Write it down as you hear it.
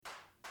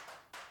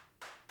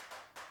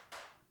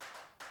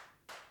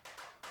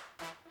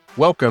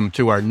Welcome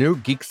to our new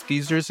Geek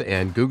Skeezers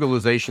and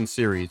Googleization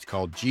series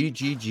called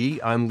GGG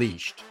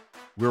Unleashed.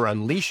 We're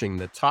unleashing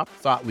the top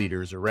thought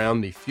leaders around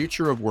the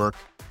future of work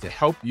to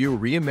help you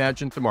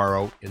reimagine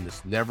tomorrow in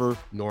this never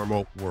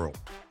normal world.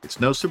 It's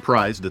no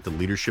surprise that the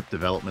leadership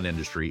development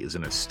industry is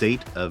in a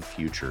state of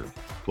future.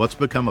 What's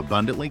become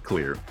abundantly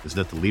clear is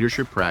that the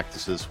leadership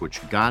practices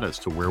which got us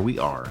to where we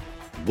are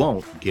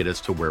won't get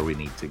us to where we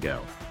need to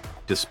go.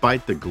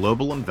 Despite the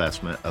global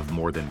investment of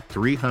more than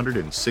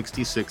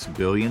 $366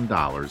 billion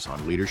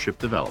on leadership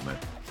development,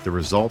 the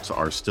results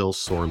are still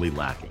sorely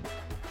lacking.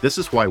 This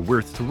is why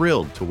we're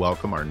thrilled to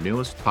welcome our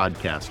newest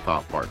podcast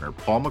thought partner,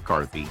 Paul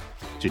McCarthy,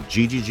 to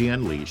GGG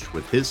Unleashed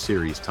with his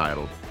series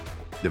titled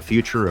The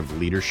Future of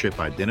Leadership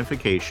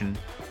Identification,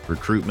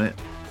 Recruitment,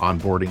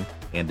 Onboarding,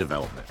 and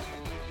Development.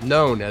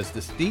 Known as the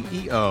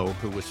CEO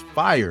who was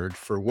fired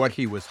for what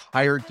he was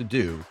hired to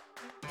do,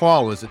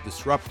 Paul is a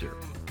disruptor,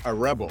 a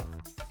rebel,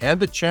 and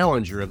the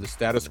challenger of the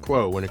status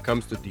quo when it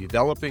comes to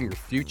developing your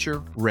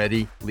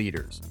future-ready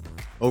leaders.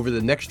 Over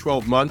the next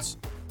 12 months,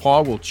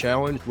 Paul will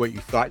challenge what you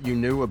thought you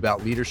knew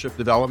about leadership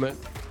development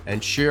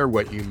and share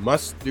what you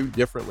must do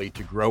differently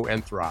to grow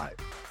and thrive.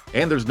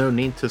 And there's no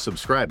need to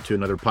subscribe to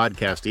another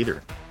podcast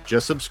either.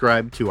 Just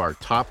subscribe to our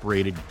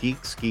top-rated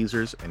Geek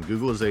Skeezers and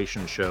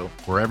Googleization show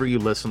wherever you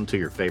listen to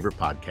your favorite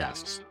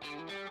podcasts.